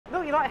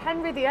You're like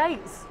Henry VIII.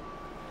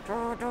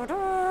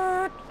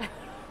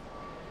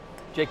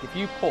 Jake, if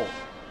you put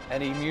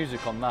any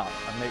music on that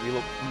and make me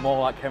look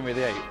more like Henry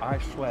VIII, I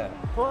swear,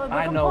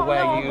 I know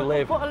where you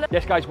live.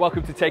 Yes guys,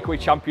 welcome to Takeaway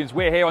Champions.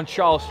 We're here on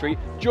Charles Street,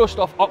 just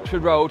off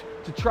Oxford Road,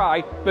 to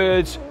try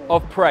Birds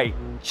of Prey.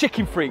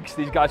 Chicken freaks,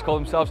 these guys call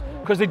themselves,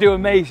 because they do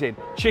amazing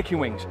chicken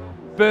wings,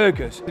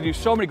 burgers, they do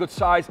so many good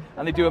sides,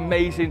 and they do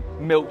amazing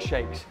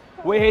milkshakes.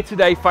 We're here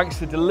today thanks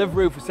to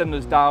Deliveroo for sending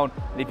us down,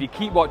 and if you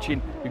keep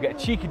watching, you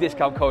get a cheeky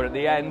discount code at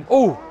the end.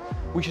 Oh,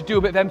 we should do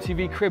a bit of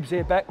MTV Cribs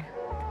here, Beck.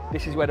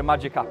 This is where the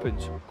magic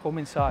happens. Come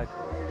inside.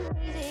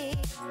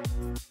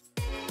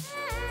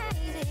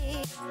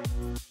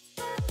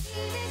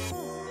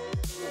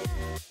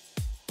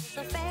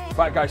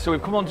 Right guys, so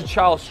we've come onto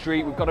Charles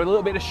Street, we've got a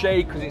little bit of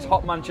shade because it's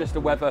hot Manchester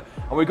weather,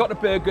 and we've got the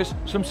burgers,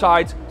 some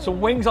sides, some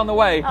wings on the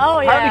way.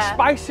 Oh yeah. Apparently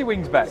spicy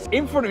wings, Beck.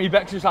 In front of me,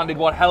 Beck's just landed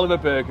one hell of a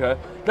burger.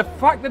 The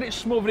fact that it's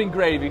smothered in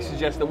gravy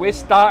suggests that we're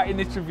starting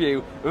this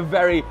review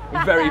very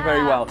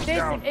well. This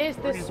is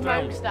the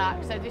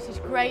smokestack, so this is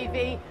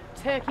gravy,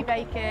 turkey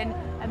bacon,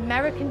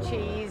 American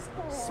cheese,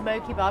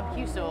 smoky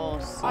barbecue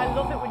sauce. I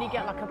love it when you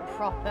get like a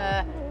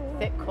proper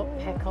thick cut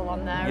pickle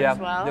on there as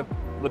well.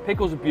 The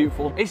pickles are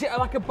beautiful. Is it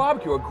like a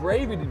barbecue or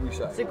gravy, did we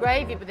say? It's a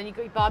gravy, but then you've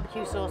got your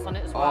barbecue sauce on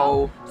it as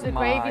well. Oh, so the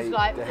gravy's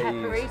like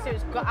peppery, so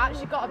it's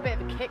actually got a bit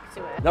of a kick to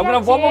it. Now I'm gonna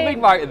have one more big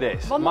bite of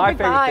this. My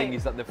favourite thing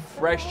is that the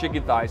fresh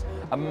chicken thighs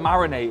are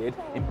marinated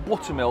in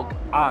buttermilk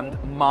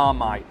and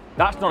Marmite.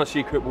 That's not a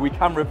secret, but we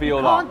can reveal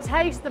that. You can't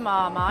taste the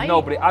Marmite.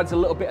 No, but it adds a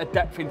little bit of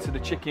depth into the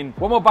chicken.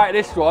 One more bite of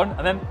this one,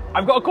 and then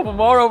I've got a couple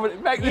more over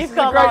it. This is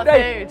a great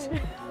day.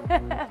 Food.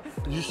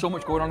 There's just so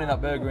much going on in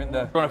that burger, isn't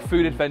there? We're on a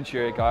food adventure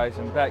here, guys,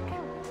 and Beck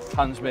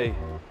hands me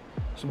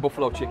some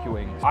buffalo chicken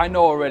wings. I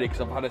know already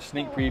because I've had a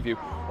sneak preview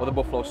of the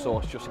buffalo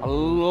sauce, just a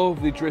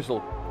lovely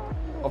drizzle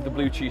of the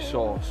blue cheese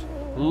sauce,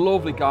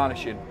 lovely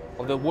garnishing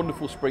of the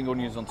wonderful spring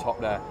onions on top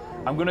there.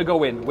 I'm gonna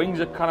go in. Wings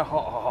are kind of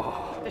hot.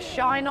 Oh. The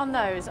shine on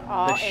those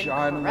are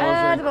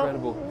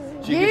incredible.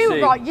 So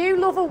you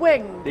love a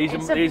wing. It's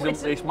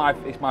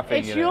my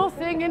thing. It's your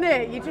thing, isn't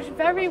it? You're just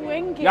very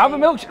wingy. You have a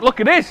milkshake. Look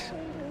at this.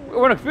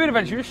 We're on a food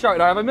adventure. You just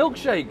shouted, I have a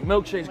milkshake.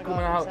 Milkshake's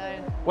coming out.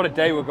 What a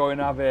day we're going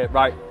to have here.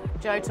 Right.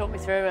 Joe took me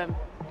through them.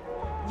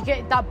 You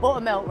get that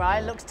buttermilk, right?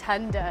 It looks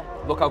tender.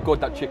 Look how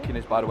good that chicken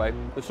is, by the way.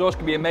 The sauce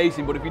can be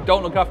amazing, but if you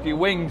don't look after your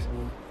wings,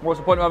 what's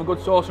the point of having good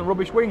sauce and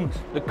rubbish wings?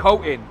 The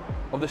coating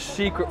of the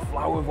secret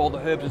flour with all the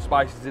herbs and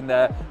spices in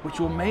there, which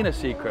will remain a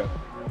secret,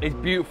 is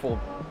beautiful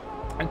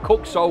and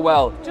cooked so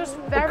well. Just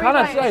it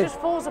just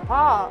falls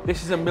apart.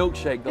 This is a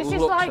milkshake that looks amazing.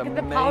 This is like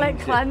the palate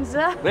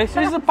cleanser. This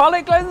is the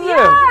palate cleanser?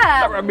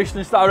 Yeah. Like a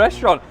Michelin star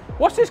restaurant.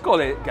 What's this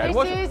called again?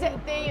 This is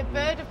the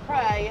bird of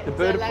prey. The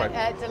bird of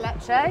prey. De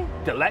leche.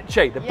 De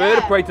leche. The bird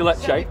of prey de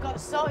leche. So we've got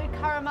salted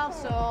caramel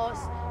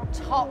sauce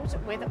topped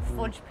with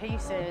fudge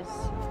pieces.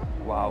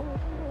 Wow.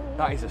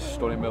 That is a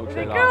stunning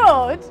milkshake.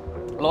 Good.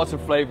 Lots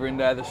of flavour in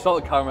there. The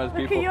salted caramel is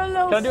beautiful. Look at your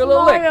little Can I do a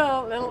little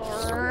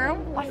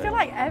lick? I feel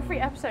like every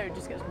episode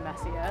just gets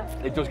messier.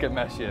 It does get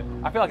messier.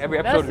 I feel like every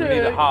episode we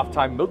need a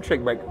half-time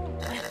milkshake break.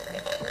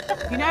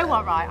 You know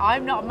what, right?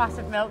 I'm not a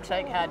massive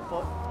milkshake head,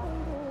 but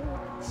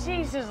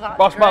Jesus, that's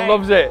Boss great. man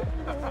loves it.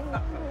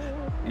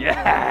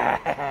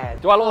 Yeah.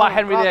 Do I look like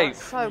Henry VIII?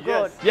 So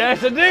good.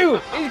 Yes, I do.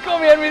 He's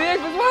got me Henry VIII as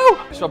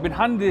well. So I've been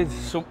handed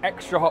some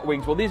extra hot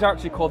wings. Well, these are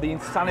actually called the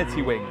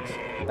Insanity wings.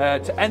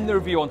 To end the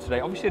review on today,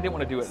 obviously I didn't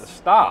want to do it at the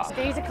start.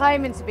 These are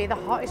claiming to be the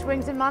hottest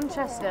wings in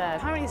Manchester.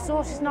 Apparently the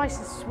sauce is nice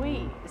and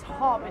sweet. It's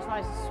hot, but it's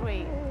nice and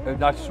sweet.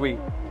 Nice and sweet.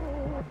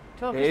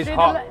 Talk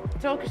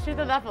us through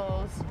the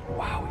levels.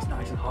 Wow, it's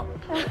nice and hot.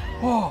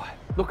 Oh,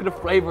 look at the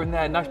flavour in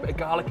there. Nice bit of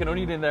garlic and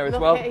onion in there as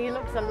well. Look, he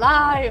looks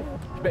alive.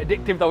 It's a bit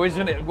addictive though,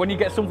 isn't it? When you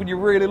get something you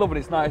really love and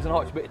it's nice and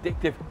hot, it's a bit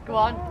addictive. Go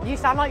on, you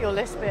sound like you're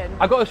lisping.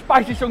 I've got the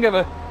spiciest song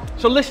ever.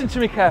 So listen to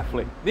me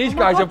carefully. These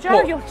guys have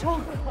Joe, you're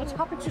talking. What's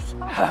happened to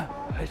yourself?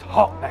 It's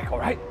hot, Beck, all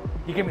right?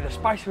 You give me the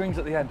spicy rings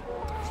at the end.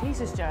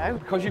 Jesus, Joe.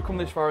 Because you've come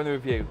this far in the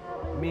review,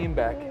 me and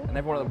Beck and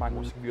everyone at the Manc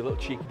wants to give you a little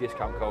cheeky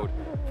discount code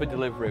for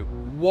Deliveroo.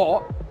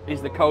 What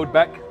is the code,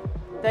 Beck?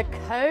 The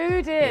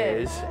code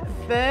is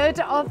Bird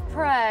of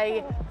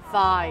Prey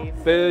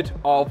 5. Bird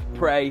of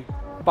Prey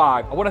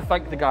 5. I want to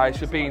thank the guys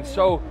for being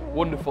so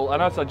wonderful,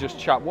 and as I just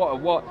chat,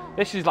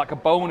 this is like a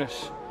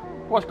bonus.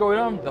 What's going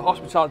on? The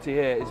hospitality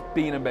here has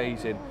been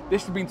amazing.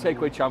 This has been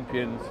Takeaway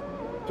Champions.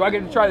 Do I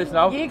get to try this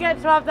now? You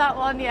get to have that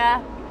one,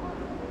 yeah.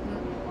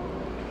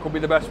 Could be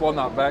the best one,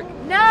 that, Beck.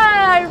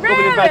 No, really?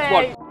 Could be the best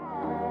one.